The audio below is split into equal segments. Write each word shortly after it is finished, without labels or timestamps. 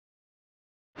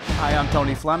Hi, I'm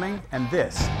Tony Fleming, and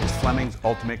this is Fleming's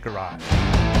Ultimate Garage.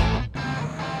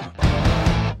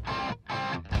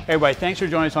 Hey everybody, thanks for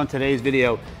joining us on today's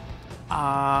video.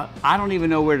 I don't even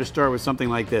know where to start with something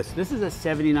like this. This is a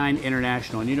 79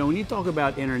 International, and you know, when you talk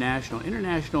about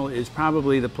International is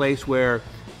probably the place where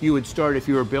you would start if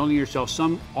you were building yourself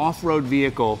some off-road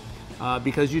vehicle,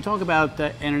 because you talk about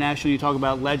International, you talk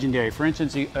about legendary. For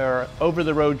instance,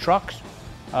 over-the-road trucks,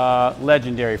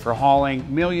 legendary for hauling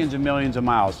millions and millions of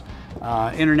miles.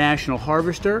 International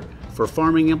Harvester for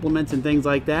farming implements and things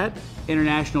like that.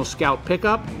 International Scout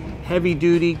Pickup, heavy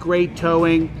duty, great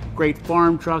towing, great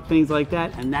farm truck, things like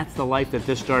that, and that's the life that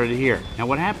this started here. Now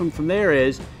what happened from there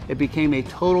is it became a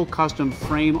total custom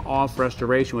frame-off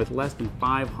restoration with less than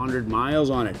 500 miles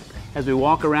on it. As we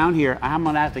walk around here, I'm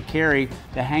gonna have to carry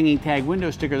the hanging tag window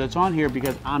sticker that's on here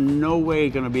because I'm no way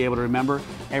gonna be able to remember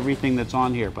everything that's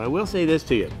on here. But I will say this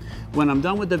to you. When I'm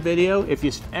done with the video, if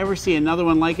you ever see another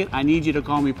one like it, I need you to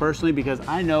call me personally because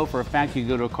I know for a fact you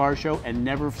go to a car show and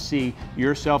never see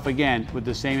yourself again with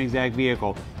the same exact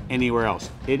vehicle anywhere else.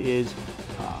 It is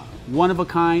one of a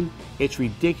kind, it's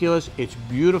ridiculous, it's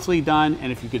beautifully done, and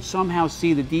if you could somehow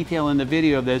see the detail in the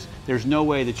video of this, there's no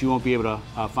way that you won't be able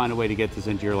to find a way to get this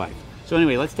into your life. So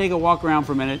anyway, let's take a walk around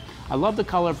for a minute. I love the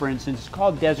color, for instance. It's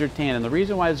called Desert Tan, and the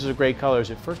reason why this is a great color is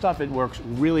that first off, it works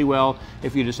really well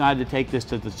if you decide to take this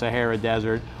to the Sahara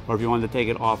Desert, or if you wanted to take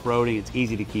it off-roading. It's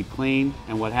easy to keep clean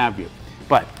and what have you.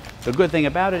 But the good thing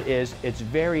about it is it's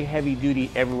very heavy duty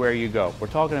everywhere you go. We're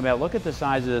talking about, look at the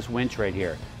size of this winch right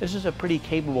here. This is a pretty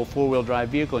capable four-wheel drive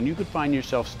vehicle, and you could find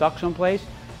yourself stuck someplace,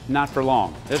 not for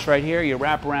long. This right here, you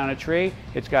wrap around a tree,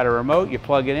 it's got a remote, you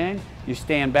plug it in, you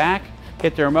stand back,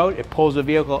 hit the remote, it pulls the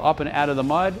vehicle up and out of the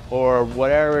mud or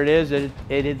whatever it is that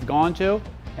it's gone to,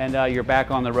 and you're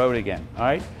back on the road again, all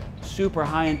right? Super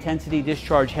high intensity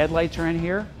discharge headlights are in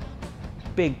here.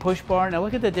 Big push bar. Now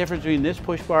look at the difference between this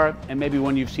push bar and maybe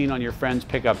one you've seen on your friend's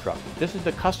pickup truck. This is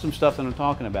the custom stuff that I'm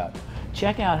talking about.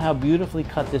 Check out how beautifully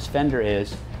cut this fender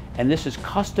is, and this is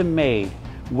custom made,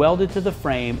 welded to the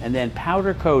frame, and then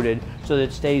powder coated so that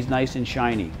it stays nice and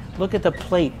shiny. Look at the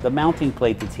plate, the mounting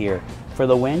plate that's here for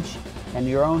the winch and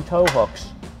your own tow hooks,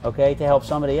 okay, to help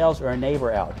somebody else or a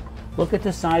neighbor out. Look at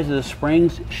the size of the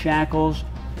springs, shackles,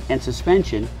 and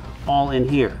suspension all in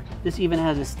here. This even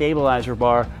has a stabilizer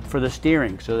bar for the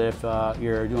steering so that if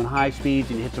you're doing high speeds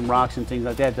and you hit some rocks and things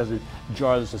like that, it doesn't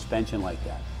jar the suspension like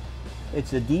that.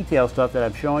 It's the detail stuff that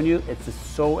I'm showing you. It's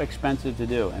just so expensive to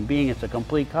do. And being it's a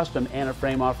complete custom and a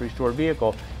frame-off restored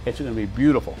vehicle, it's gonna be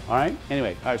beautiful, all right?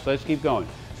 Anyway, all right, so let's keep going.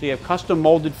 So you have custom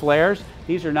molded flares.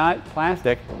 These are not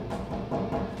plastic.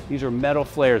 These are metal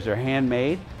flares, they're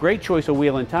handmade. Great choice of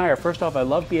wheel and tire. First off, I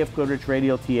love BF Goodrich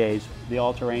Radial TAs, the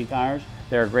all-terrain tires.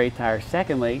 They're a great tire.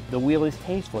 Secondly, the wheel is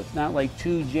tasteful. It's not like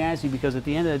too jazzy because at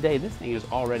the end of the day, this thing is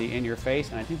already in your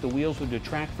face, and I think the wheels would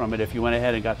detract from it if you went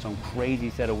ahead and got some crazy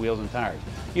set of wheels and tires.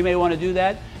 You may want to do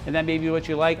that, and that may be what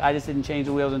you like. I just didn't change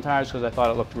the wheels and tires because I thought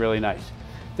it looked really nice.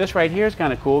 This right here is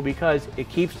kind of cool because it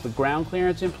keeps the ground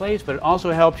clearance in place, but it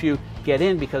also helps you get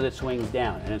in because it swings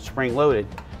down and it's spring-loaded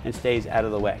and stays out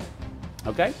of the way.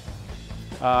 Okay?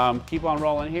 Keep on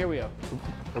rolling here. We have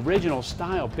original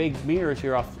style big mirrors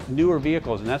here off newer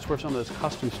vehicles, and that's where some of this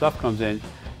custom stuff comes in,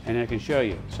 and I can show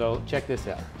you. So check this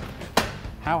out.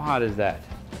 How hot is that?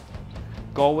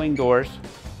 Gull Wing doors,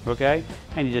 okay?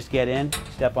 And you just get in,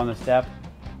 step on the step,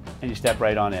 and you step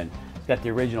right on in. It's got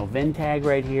the original VIN tag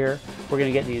right here. We're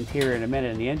gonna get in the interior in a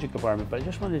minute in the engine compartment, but I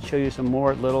just wanted to show you some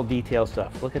more little detail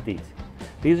stuff. Look at these.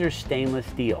 These are stainless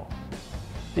steel.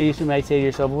 Now you might say to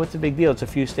yourself, well, what's the big deal? It's a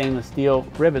few stainless steel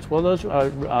rivets. Well, those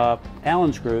are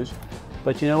Allen screws,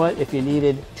 but you know what? If you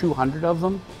needed 200 of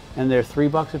them and they're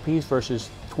 $3 a piece versus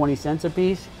 20 cents a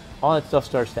piece, all that stuff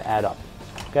starts to add up,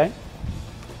 okay?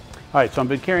 All right, so I've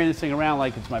been carrying this thing around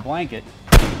like it's my blanket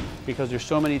because there's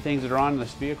so many things that are on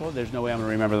this vehicle, there's no way I'm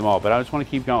gonna remember them all, but I just wanna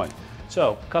keep going.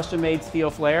 So, custom-made steel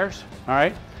flares, all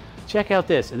right? Check out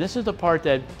this, and this is the part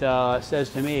that says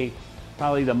to me,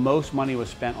 probably the most money was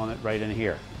spent on it right in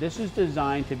here. This is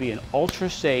designed to be an ultra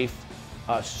safe,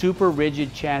 super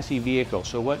rigid chassis vehicle.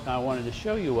 So what I wanted to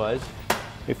show you was,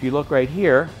 if you look right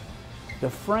here, the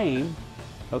frame,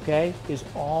 okay, is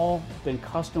all been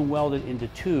custom welded into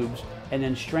tubes and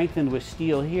then strengthened with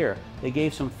steel here. They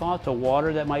gave some thought to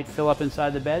water that might fill up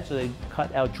inside the bed, so they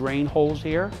cut out drain holes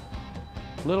here.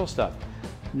 Little stuff.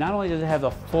 Not only does it have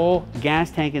the full gas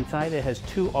tank inside, it has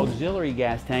 2 auxiliary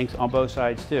gas tanks on both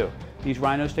sides too. These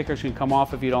Rhino stickers can come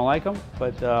off if you don't like them,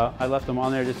 but I left them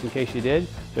on there just in case you did.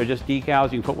 They're just decals,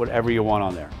 you can put whatever you want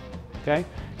on there, okay?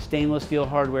 Stainless steel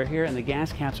hardware here, and the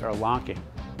gas caps are locking,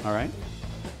 all right?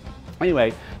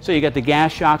 Anyway, so you got the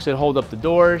gas shocks that hold up the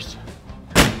doors.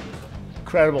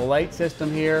 incredible light system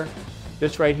here.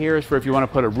 This right here is for if you want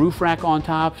to put a roof rack on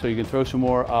top, so you can throw some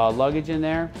more luggage in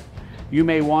there. You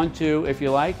may want to, if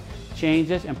you like, change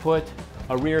this and put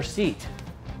a rear seat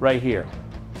right here.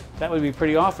 That would be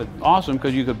pretty awesome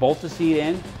because you could bolt the seat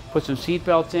in, put some seat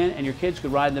belts in, and your kids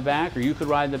could ride in the back, or you could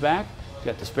ride in the back. You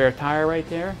got the spare tire right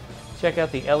there. Check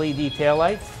out the LED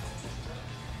taillights.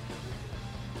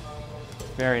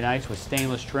 Very nice with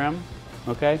stainless trim.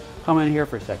 Okay, come in here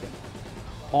for a second.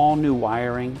 All new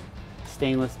wiring,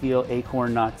 stainless steel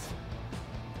acorn nuts.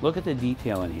 Look at the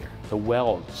detail in here, the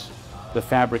welds, the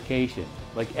fabrication.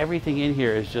 Like everything in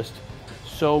here is just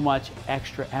so much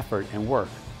extra effort and work.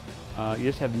 You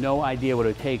just have no idea what it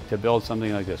would take to build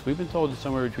something like this. We've been told it's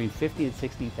somewhere between $50,000 and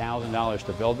 $60,000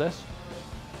 to build this.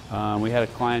 We had a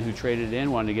client who traded it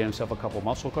in, wanted to get himself a couple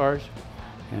muscle cars,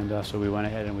 and so we went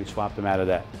ahead and we swapped them out of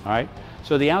that. All right.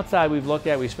 So the outside we've looked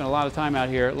at, we spent a lot of time out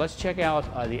here. Let's check out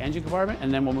the engine compartment,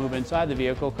 and then we'll move inside the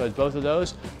vehicle because both of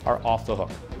those are off the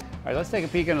hook. All right, let's take a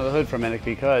peek under the hood for a minute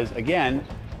because, again,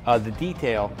 the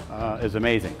detail is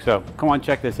amazing. So come on,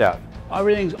 check this out.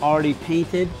 Everything's already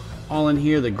painted. All in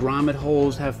here, the grommet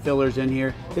holes have fillers in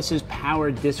here. This is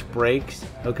power disc brakes,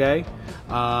 okay?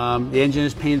 The engine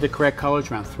is painted the correct color,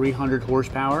 it's around 300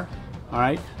 horsepower, all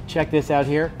right? Check this out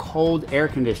here, cold air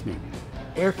conditioning.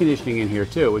 Air conditioning in here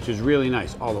too, which is really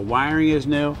nice. All the wiring is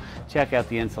new. Check out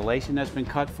the insulation that's been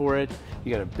cut for it.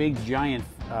 You got a big giant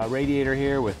radiator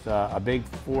here with a big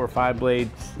 4 or 5 blade,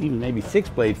 even maybe 6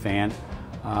 blade fan.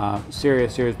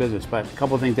 Serious business. But a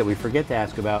couple of things that we forget to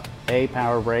ask about: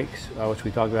 power brakes, which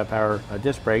we talked about, power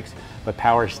disc brakes, but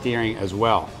power steering as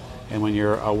well. And when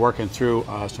you're working through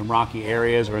some rocky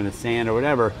areas or in the sand or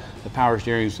whatever, the power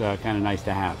steering is kind of nice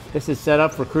to have. This is set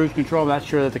up for cruise control. I'm not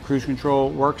sure that the cruise control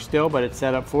works still, but it's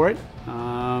set up for it.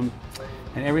 And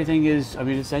everything is, I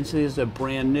mean, essentially is a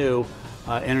brand new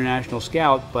International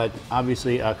Scout, but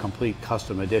obviously a complete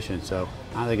custom edition. So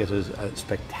I think it's a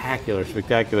spectacular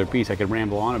piece. I could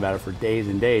ramble on about it for days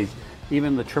and days.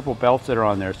 Even the triple belts that are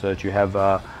on there, so that you have,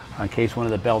 in case one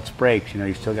of the belts breaks, you know,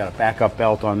 you still got a backup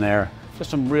belt on there. Just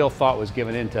some real thought was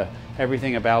given into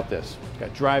everything about this. You've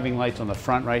got driving lights on the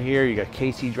front right here. You got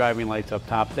KC driving lights up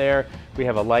top there. We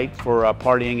have a light for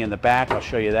partying in the back. I'll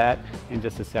show you that in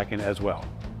just a second as well.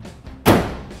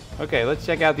 Okay, let's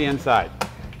check out the inside.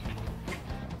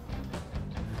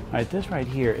 All right, this right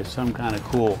here is some kind of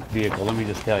cool vehicle, let me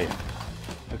just tell you,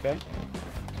 okay?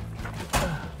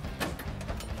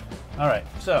 All right,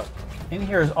 so in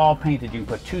here is all painted. You can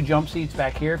put 2 jump seats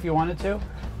back here if you wanted to,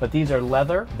 but these are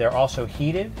leather. They're also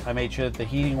heated. I made sure that the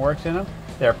heating works in them.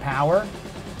 They're power.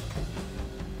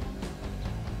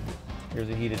 Here's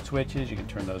the heated switches. You can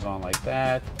turn those on like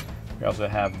that. We also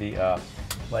have the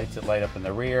lights that light up in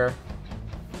the rear.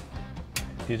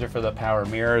 These are for the power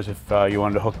mirrors if you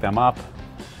wanted to hook them up.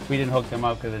 We didn't hook them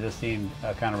up because it just seemed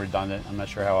kind of redundant. I'm not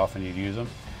sure how often you'd use them.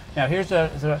 Now here's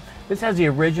this has the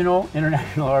original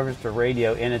International Harvester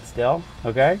radio in it still,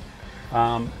 okay?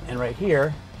 And right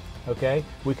here, okay,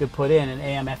 we could put in an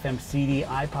AM, FM, CD,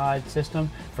 iPod system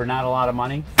for not a lot of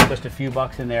money. Just a few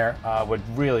bucks in there would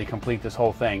really complete this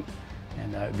whole thing,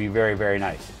 and it'd be very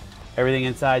nice. Everything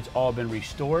inside's all been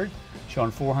restored,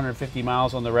 showing 450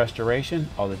 miles on the restoration.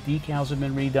 All the decals have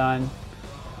been redone.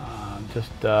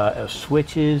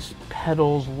 Switches,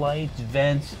 pedals, lights,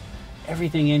 vents,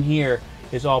 everything in here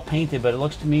is all painted, but it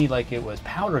looks to me like it was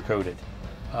powder coated,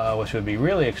 which would be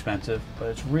really expensive, but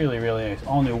it's really nice.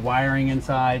 All new wiring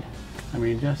inside. I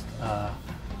mean, just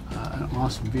an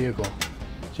awesome vehicle.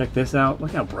 Check this out.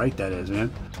 Look how bright that is,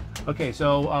 man. Okay,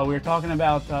 so we were talking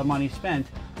about money spent.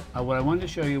 What I wanted to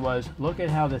show you was, look at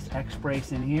how this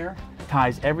X-brace in here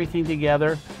ties everything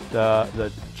together.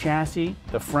 The chassis,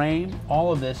 the frame,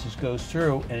 all of this just goes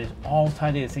through and it's all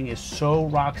tied together. This thing is so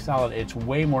rock solid. It's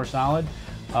way more solid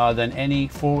than any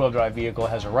four-wheel drive vehicle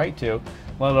has a right to,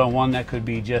 let alone one that could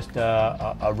be just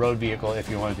a road vehicle if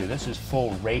you want to do. This is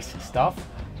full race stuff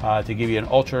to give you an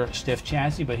ultra stiff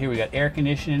chassis, but here we got air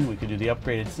conditioning, we could do the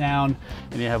upgraded sound,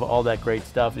 and you have all that great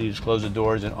stuff, and you just close the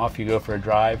doors and off you go for a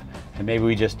drive. And maybe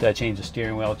we just change the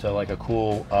steering wheel to like a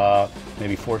cool,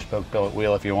 maybe 4-spoke billet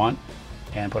wheel if you want,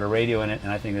 and put a radio in it,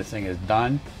 and I think this thing is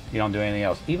done. You don't do anything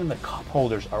else. Even the cup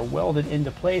holders are welded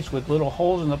into place with little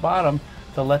holes in the bottom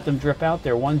to let them drip out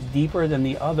there. One's deeper than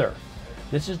the other.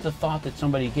 This is the thought that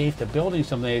somebody gave to building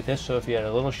something like this, so if you had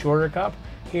a little shorter cup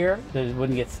here, that it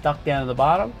wouldn't get stuck down to the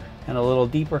bottom, and a little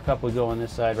deeper cup would go on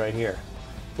this side right here.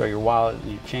 Throw your wallet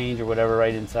and your change or whatever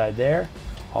right inside there.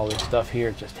 All this stuff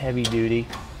here, just heavy duty.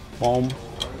 Boom.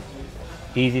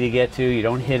 Easy to get to, you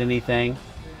don't hit anything.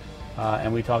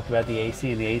 And we talked about the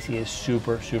AC, and the AC is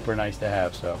super, super nice to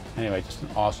have. So anyway, just an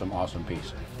awesome, awesome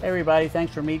piece. Hey everybody,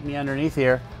 thanks for meeting me underneath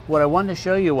here. What I wanted to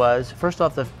show you was, first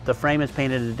off, the frame is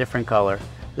painted a different color.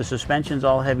 The suspension's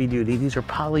all heavy duty. These are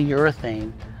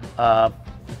polyurethane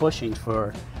bushings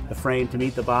for the frame to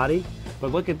meet the body.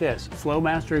 But look at this,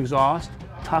 Flowmaster exhaust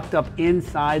tucked up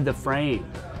inside the frame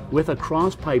with a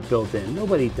cross pipe built in.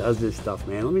 Nobody does this stuff,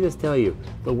 man. Let me just tell you,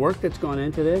 the work that's gone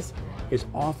into this is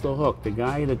off the hook. The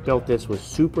guy that built this was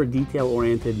super detail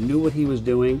oriented, knew what he was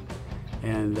doing,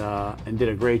 and did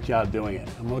a great job doing it.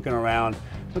 I'm looking around,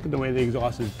 look at the way the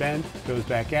exhaust is bent, goes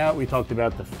back out. We talked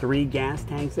about the 3 gas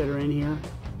tanks that are in here.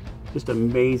 Just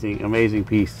amazing, amazing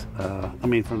piece. I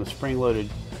mean, from the spring-loaded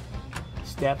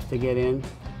steps to get in,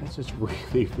 that's just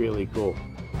really, really cool.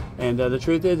 And the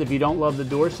truth is, if you don't love the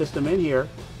door system in here,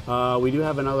 we do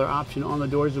have another option on the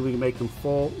doors that we can make them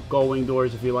full Gull Wing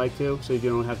doors if you like to, so you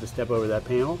don't have to step over that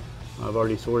panel. I've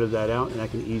already sorted that out, and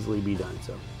that can easily be done.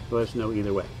 So let us know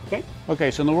either way, okay?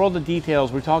 Okay, so in the world of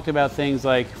details, we talked about things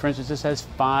like, for instance, this has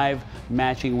 5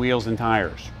 matching wheels and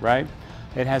tires, right?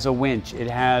 It has a winch. It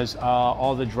has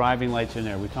all the driving lights in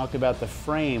there. We talked about the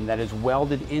frame that is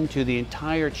welded into the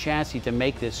entire chassis to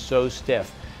make this so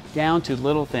stiff, down to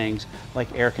little things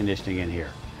like air conditioning in here.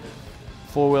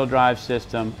 4-wheel drive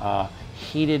system,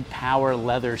 heated power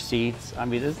leather seats. I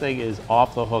mean, this thing is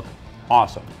off the hook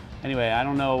awesome. Anyway, I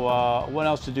don't know what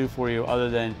else to do for you other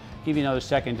than give you another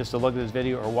second just to look at this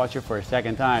video or watch it for a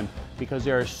second time, because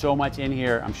there is so much in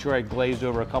here. I'm sure I glazed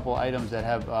over a couple items that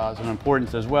have some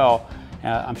importance as well.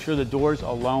 I'm sure the doors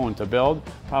alone to build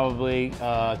probably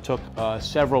took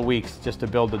several weeks just to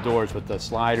build the doors with the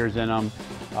sliders in them,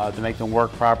 to make them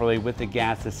work properly with the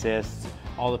gas assists,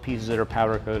 all the pieces that are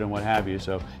powder coated and what have you.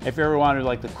 So if you ever wanted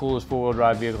like the coolest 4-wheel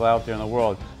drive vehicle out there in the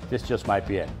world, this just might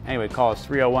be it. Anyway, call us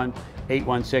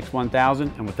 301-816-1000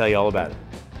 and we'll tell you all about it.